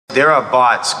There are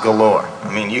bots galore.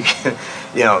 I mean,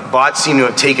 bots seem to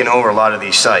have taken over a lot of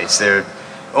these sites. They're,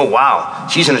 oh wow,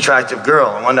 she's an attractive girl.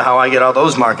 I wonder how I get all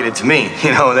those marketed to me.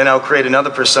 And then I'll create another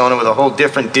persona with a whole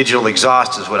different digital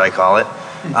exhaust, is what I call it,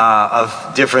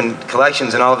 of different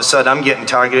collections. And all of a sudden, I'm getting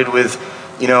targeted with,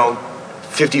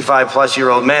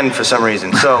 55-plus-year-old men for some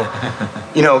reason. So,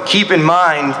 keep in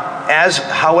mind,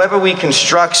 however we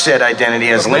construct said identity,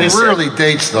 as Lynn said. He rarely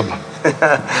dates them.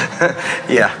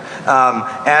 Yeah.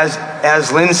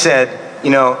 As Lynn said,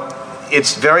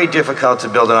 it's very difficult to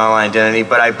build an online identity,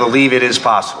 but I believe it is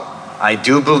possible. I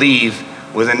do believe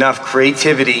with enough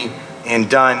creativity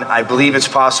and I believe it's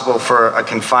possible for a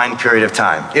confined period of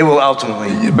time. It will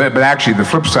ultimately. But actually, the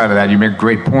flip side of that, you make a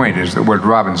great point, is that what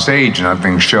Rob and Sage and other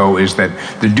things show is that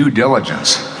the due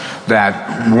diligence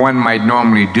that one might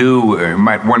normally do,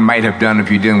 one might have done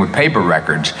if you're dealing with paper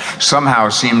records, somehow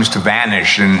seems to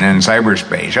vanish in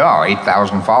cyberspace. Oh,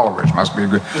 8,000 followers, must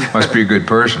be a good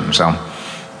person. So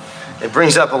it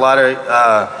brings up a lot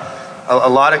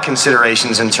of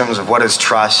considerations in terms of what is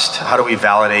trust, how do we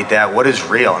validate that, what is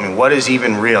real? I mean, what is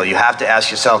even real? You have to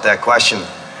ask yourself that question.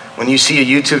 When you see a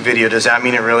YouTube video, does that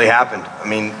mean it really happened? I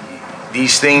mean,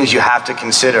 these things you have to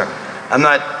consider.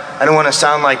 I don't want to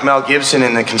sound like Mel Gibson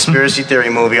in the conspiracy theory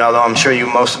movie, although I'm sure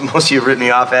most of you have written me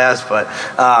off as, but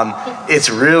it's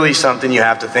really something you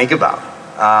have to think about,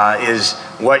 is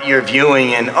what you're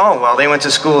viewing and, oh, well, they went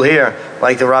to school here,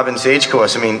 like the Rob and Sage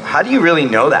course. I mean, how do you really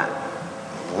know that?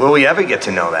 Will we ever get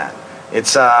to know that?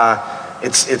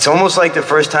 It's almost like the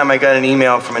first time I got an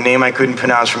email from a name I couldn't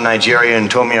pronounce from Nigeria and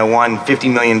told me I won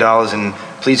 $50 million and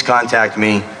please contact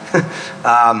me.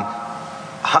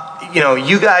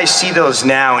 You guys see those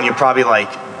now and you're probably like,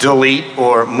 delete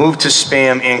or move to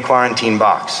spam and quarantine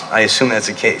box. I assume that's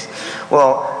the case.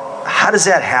 Well, how does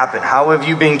that happen? How have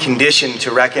you been conditioned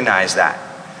to recognize that?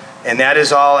 And that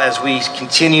is all as we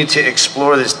continue to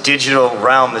explore this digital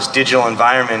realm, this digital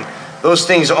environment. Those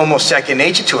things are almost second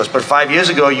nature to us. But 5 years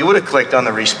ago, you would have clicked on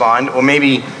the respond or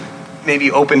maybe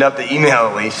opened up the email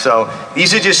at least. So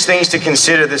these are just things to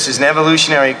consider. This is an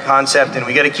evolutionary concept and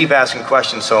we got to keep asking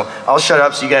questions. So I'll shut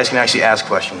up so you guys can actually ask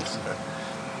questions.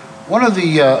 One of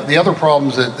the other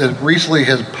problems that recently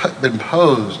has been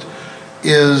posed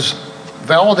is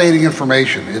validating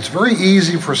information. It's very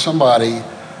easy for somebody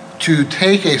to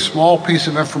take a small piece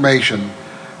of information,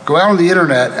 go out on the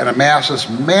internet and amass this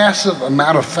massive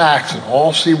amount of facts that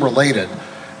all seem related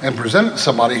and present it to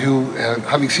somebody who,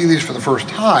 having seen these for the first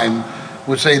time,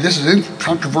 would say this is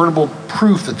incontrovertible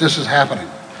proof that this is happening.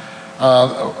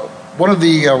 One of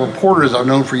the reporters I've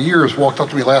known for years walked up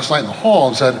to me last night in the hall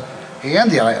and said, "Hey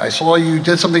Andy, I saw you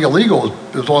did something illegal,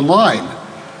 it was online."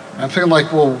 And I'm thinking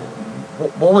like, well,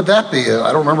 what would that be?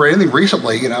 I don't remember anything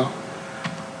recently,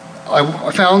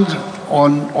 I found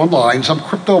online some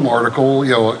crypto article,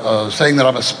 saying that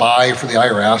I'm a spy for the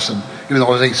IRS, and even though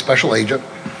I was a special agent.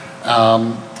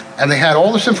 And they had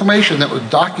all this information that was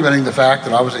documenting the fact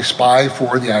that I was a spy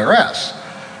for the IRS.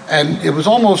 And it was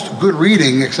almost good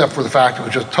reading, except for the fact it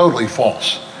was just totally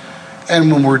false.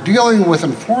 And when we're dealing with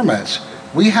informants,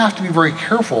 we have to be very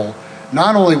careful,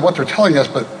 not only what they're telling us,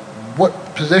 but what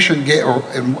position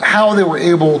and how they were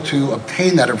able to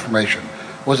obtain that information.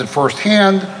 Was it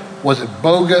firsthand? Was it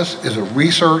bogus? Is it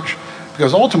research?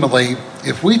 Because ultimately,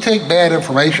 if we take bad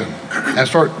information and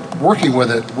start working with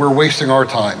it, we're wasting our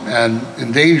time and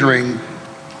endangering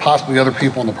possibly other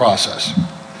people in the process.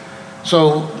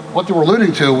 So what they were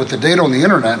alluding to with the data on the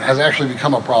internet has actually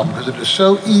become a problem because it is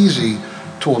so easy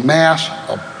to amass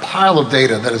a pile of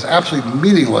data that is absolutely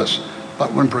meaningless,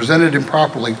 but when presented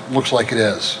improperly, looks like it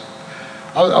is.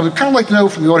 I would kind of like to know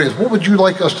from the audience, what would you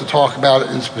like us to talk about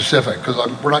in specific? Because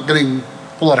we're not getting a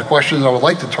whole lot of questions. I would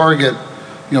like to target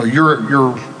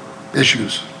your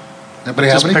issues. Anybody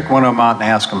have any? Just pick one of them out and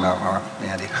ask them about,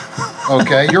 Andy.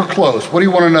 Okay, you're close. What do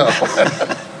you want to know?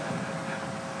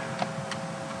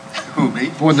 Who, me?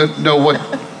 You want to know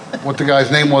what the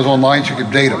guy's name was online so you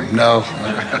could date him? No,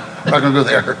 I'm not going to go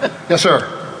there. Yes,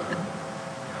 sir.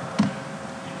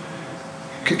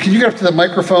 Can you get up to the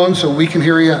microphone so we can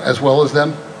hear you as well as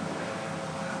them?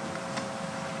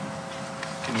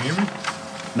 Can you hear me?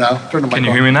 No, turn the microphone. Can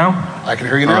you hear me now? I can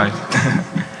hear you now. All right.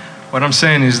 What I'm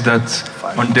saying is that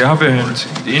on the other hand,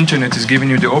 the internet is giving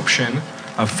you the option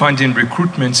of finding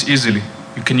recruitments easily.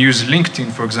 You can use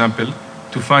LinkedIn, for example,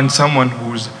 to find someone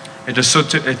who's at a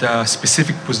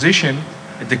specific position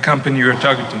at the company you're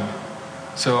targeting.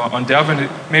 So on the other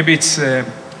hand, maybe it's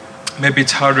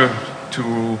harder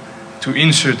to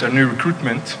insert a new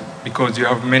recruitment because you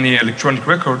have many electronic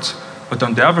records, but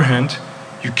on the other hand,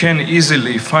 you can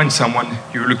easily find someone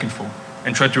you're looking for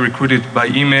and try to recruit it by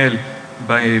email,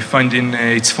 by finding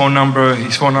his phone number,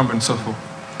 and so forth.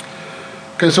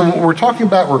 Okay, so when we're talking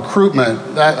about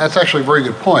recruitment, that's actually a very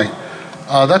good point.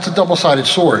 That's a double-sided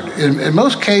sword. In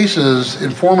most cases,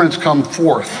 informants come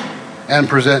forth and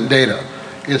present data.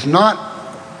 It's not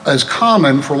as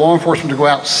common for law enforcement to go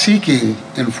out seeking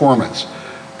informants.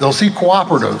 They'll see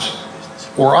cooperatives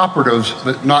or operatives,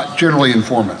 but not generally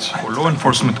informants. For law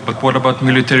enforcement, but what about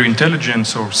military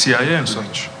intelligence or CIA and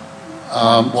such?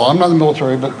 Well, I'm not in the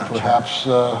military, but perhaps...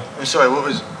 I'm sorry, what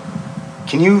was...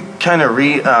 Can you kind of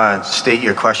restate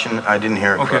your question? I didn't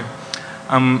hear it. Okay.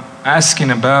 I'm asking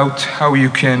about how you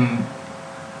can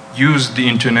use the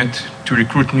internet to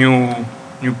recruit new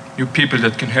people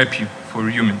that can help you for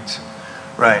humans.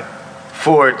 Right.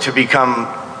 To become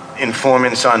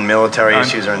informants on military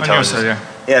issues or intelligence. On your side,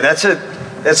 yeah. Yeah,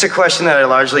 that's a question that I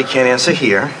largely can't answer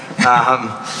here.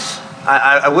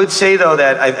 I would say, though,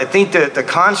 that I think that the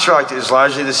construct is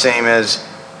largely the same as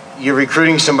you're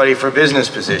recruiting somebody for a business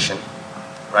position,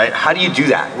 right? How do you do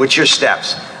that? What's your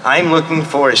steps? I'm looking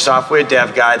for a software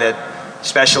dev guy that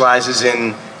specializes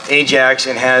in Ajax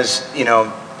and has,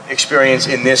 experience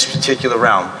in this particular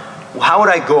realm. How would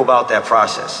I go about that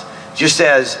process? Just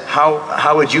as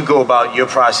how would you go about your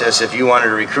process if you wanted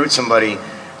to recruit somebody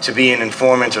to be an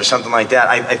informant or something like that?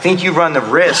 I think you run the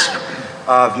risk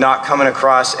of not coming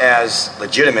across as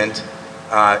legitimate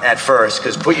at first,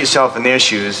 because put yourself in their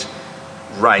shoes.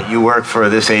 Right, you work for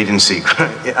this agency.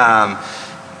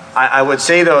 I would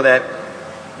say, though, that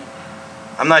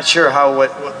I'm not sure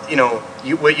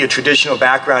what your traditional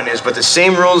background is, but the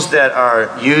same rules that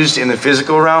are used in the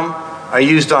physical realm are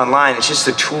used online. It's just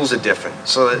the tools are different.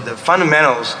 So the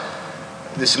fundamentals,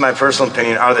 this is my personal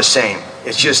opinion, are the same.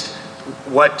 It's just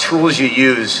what tools you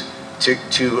use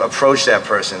to approach that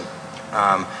person.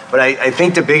 But I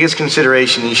think the biggest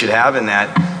consideration you should have in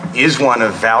that is one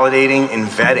of validating and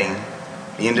vetting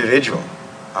the individual.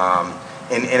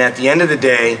 And at the end of the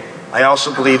day, I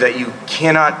also believe that you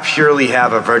cannot purely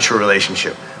have a virtual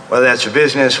relationship, whether that's for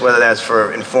business, whether that's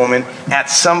for informant. At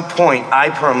some point, I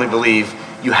firmly believe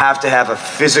you have to have a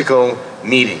physical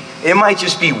meeting. It might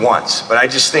just be once, but I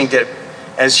just think that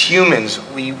as humans,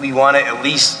 we want to at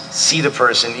least see the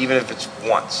person, even if it's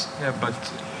once. Yeah, but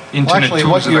internet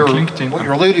tools like LinkedIn. What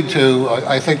you're alluding to,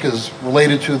 I think, is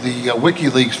related to the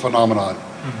WikiLeaks phenomenon,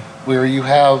 where you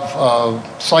have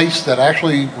sites that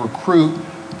actually recruit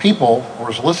people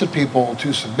or solicit people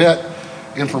to submit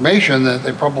information that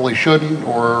they probably shouldn't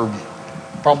or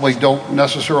probably don't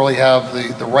necessarily have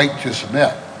the right to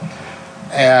submit.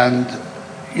 And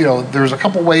there's a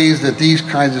couple ways that these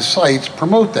kinds of sites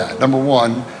promote that. Number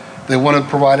one, they want to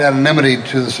provide anonymity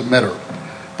to the submitter.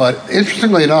 But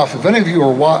interestingly enough, if any of you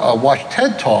watch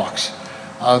TED Talks,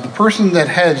 the person that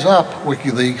heads up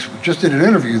WikiLeaks just did an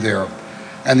interview there.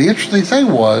 And the interesting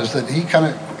thing was that he kind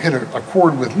of hit a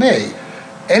chord with me.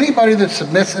 Anybody that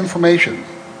submits information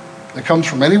that comes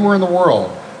from anywhere in the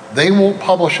world, they won't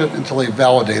publish it until they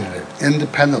validated it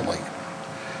independently.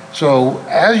 So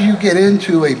as you get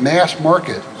into a mass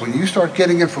market, when you start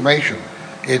getting information,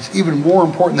 it's even more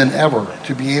important than ever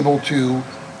to be able to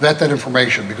vet that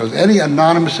information, because any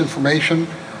anonymous information,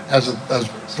 as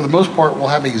for the most part, will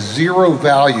have a zero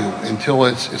value until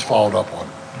it's followed up on.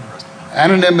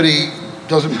 Anonymity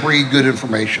doesn't breed good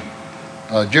information.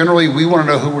 Generally, we want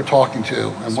to know who we're talking to,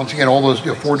 and once again, all those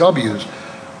 4 W's.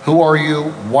 Who are you?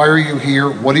 Why are you here?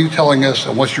 What are you telling us?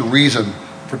 And what's your reason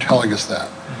for telling us that?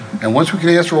 And once we can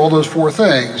answer all those 4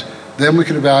 things, then we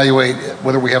can evaluate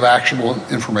whether we have actionable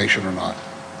information or not.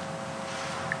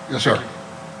 Yes, sir.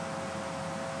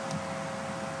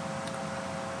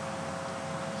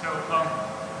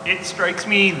 It strikes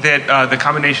me that the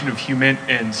combination of HUMINT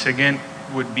and SIGINT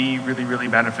would be really, really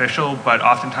beneficial, but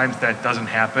oftentimes that doesn't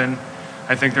happen.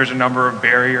 I think there's a number of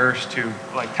barriers to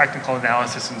technical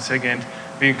analysis and SIGINT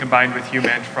being combined with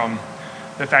HUMINT, from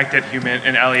the fact that HUMINT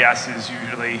and LES is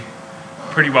usually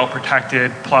pretty well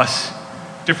protected, plus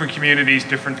different communities,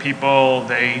 different people,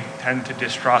 they tend to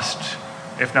distrust,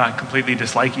 if not completely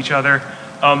dislike each other.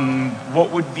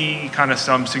 What would be kind of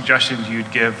some suggestions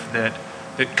you'd give that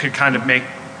could kind of make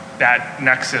that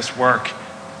nexus work?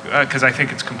 Because I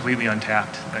think it's completely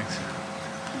untapped. Thanks.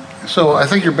 So I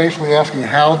think you're basically asking,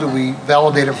 how do we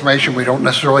validate information we don't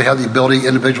necessarily have the ability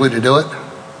individually to do it?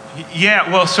 Yeah,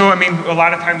 well, so I mean, a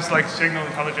lot of times signal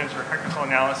intelligence or technical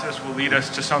analysis will lead us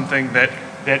to something that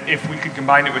if we could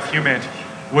combine it with HUMINT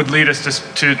would lead us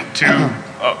to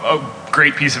a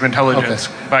great piece of intelligence.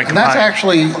 Okay. And that's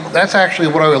actually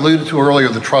what I alluded to earlier,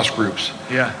 the trust groups.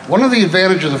 Yeah. One of the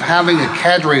advantages of having a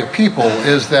cadre of people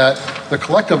is that the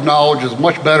collective knowledge is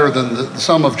much better than the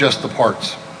sum of just the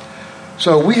parts.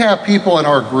 So we have people in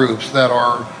our groups that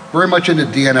are very much into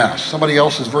DNS. Somebody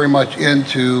else is very much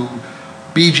into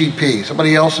BGP.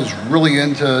 Somebody else is really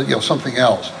into something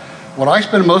else. What I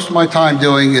spend most of my time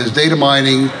doing is data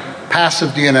mining,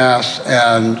 passive DNS,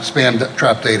 and spam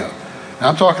trap data. Now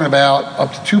I'm talking about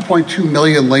up to 2.2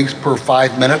 million links per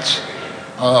 5 minutes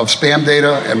of spam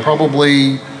data, and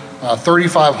probably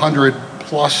 3,500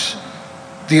 plus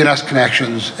DNS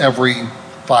connections every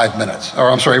 5 minutes,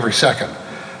 or I'm sorry, every second.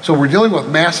 So we're dealing with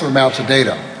massive amounts of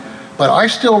data. But I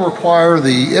still require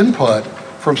the input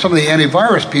from some of the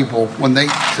antivirus people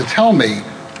to tell me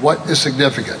what is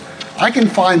significant. I can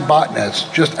find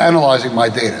botnets just analyzing my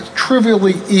data. It's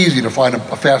trivially easy to find a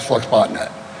FastFlux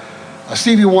botnet. A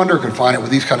Stevie Wonder can find it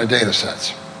with these kind of data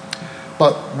sets.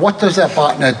 But what does that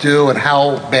botnet do and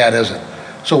how bad is it?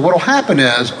 So what will happen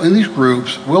is, in these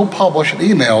groups, we'll publish an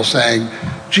email saying,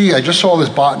 gee, I just saw this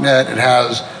botnet, it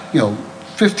has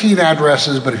 15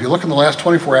 addresses, but if you look in the last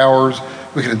 24 hours,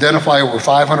 we can identify over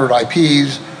 500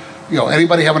 IPs.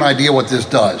 Anybody have an idea what this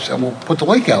does? And we'll put the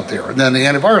link out there. And then the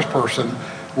antivirus person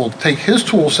will take his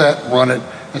tool set, run it,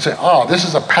 and say, this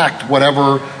is a packed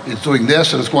whatever, it's doing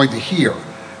this and it's going to here.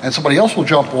 And somebody else will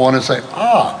jump on and say,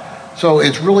 so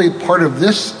it's really part of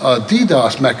this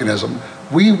DDoS mechanism.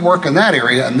 We work in that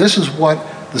area, and this is what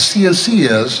the CNC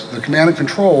is, the command and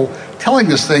control, telling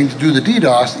this thing to do the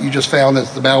DDoS that you just found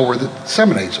that's the malware that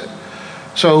disseminates it.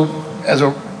 So as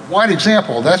a wide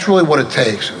example, that's really what it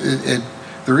takes.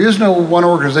 There is no one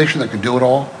organization that can do it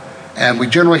all, and we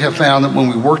generally have found that when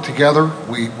we work together,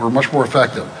 we're much more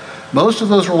effective. Most of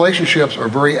those relationships are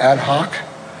very ad hoc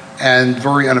and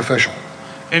very unofficial.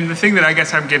 And the thing that I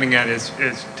guess I'm getting at is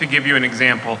to give you an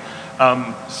example.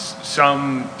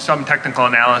 Some technical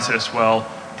analysis will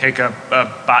take a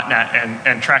botnet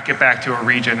and track it back to a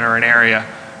region or an area.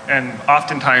 And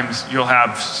oftentimes you'll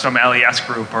have some LES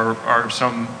group or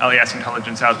some LES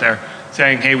intelligence out there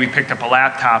saying, hey, we picked up a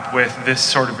laptop with this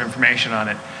sort of information on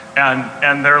it.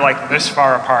 And they're like this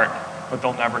far apart, but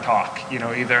they'll never talk.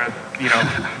 Either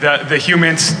the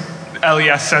human's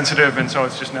LES sensitive, and so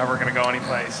it's just never going to go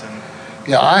anyplace.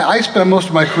 Yeah, I spent most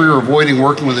of my career avoiding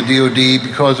working with the DoD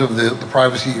because of the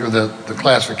privacy or the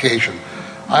classification.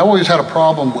 I always had a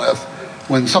problem with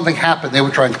when something happened, they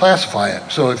would try and classify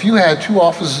it. So if you had two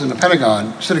offices in the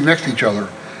Pentagon sitting next to each other,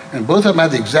 and both of them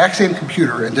had the exact same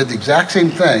computer and did the exact same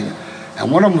thing,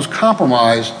 and one of them was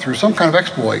compromised through some kind of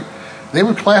exploit, they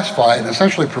would classify it and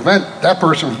essentially prevent that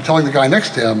person from telling the guy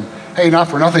next to him, hey, not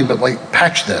for nothing, but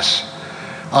patch this.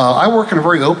 I work in a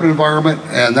very open environment,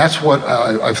 and that's what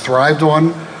I've thrived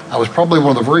on. I was probably one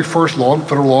of the very first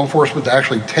federal law enforcement to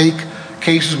actually take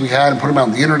cases we had and put them out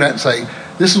on the internet and say,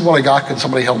 this is what I got, can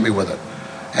somebody help me with it?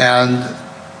 And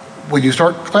when you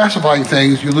start classifying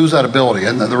things, you lose that ability.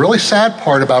 And the really sad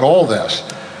part about all this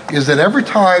is that every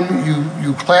time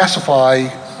you classify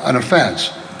an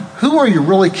offense, who are you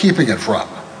really keeping it from?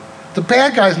 The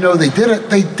bad guys know they did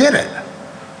it.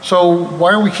 So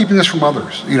why are we keeping this from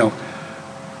others?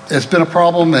 It's been a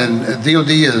problem, and DoD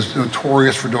is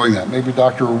notorious for doing that. Maybe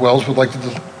Dr. Wells would like to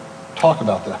just talk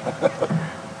about that.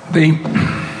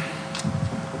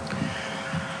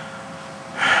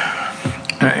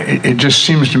 It just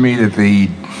seems to me that the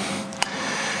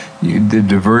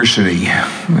diversity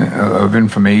of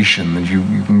information that you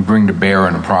can bring to bear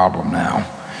on a problem now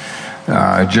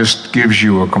just gives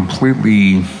you a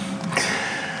completely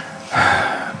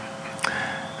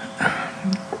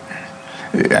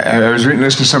I was listening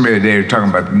to somebody today talking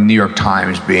about the New York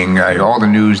Times being all the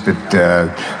news that's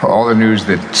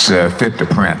fit to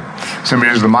print.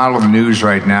 Somebody says the model of the news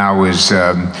right now is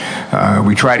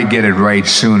we try to get it right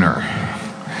sooner.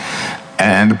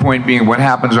 And the point being, what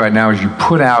happens right now is you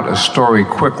put out a story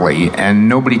quickly, and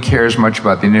nobody cares much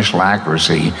about the initial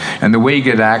accuracy. And the way you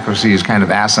get accuracy is kind of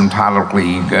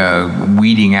asymptotically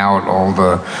weeding out all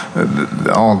the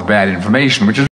bad information, which is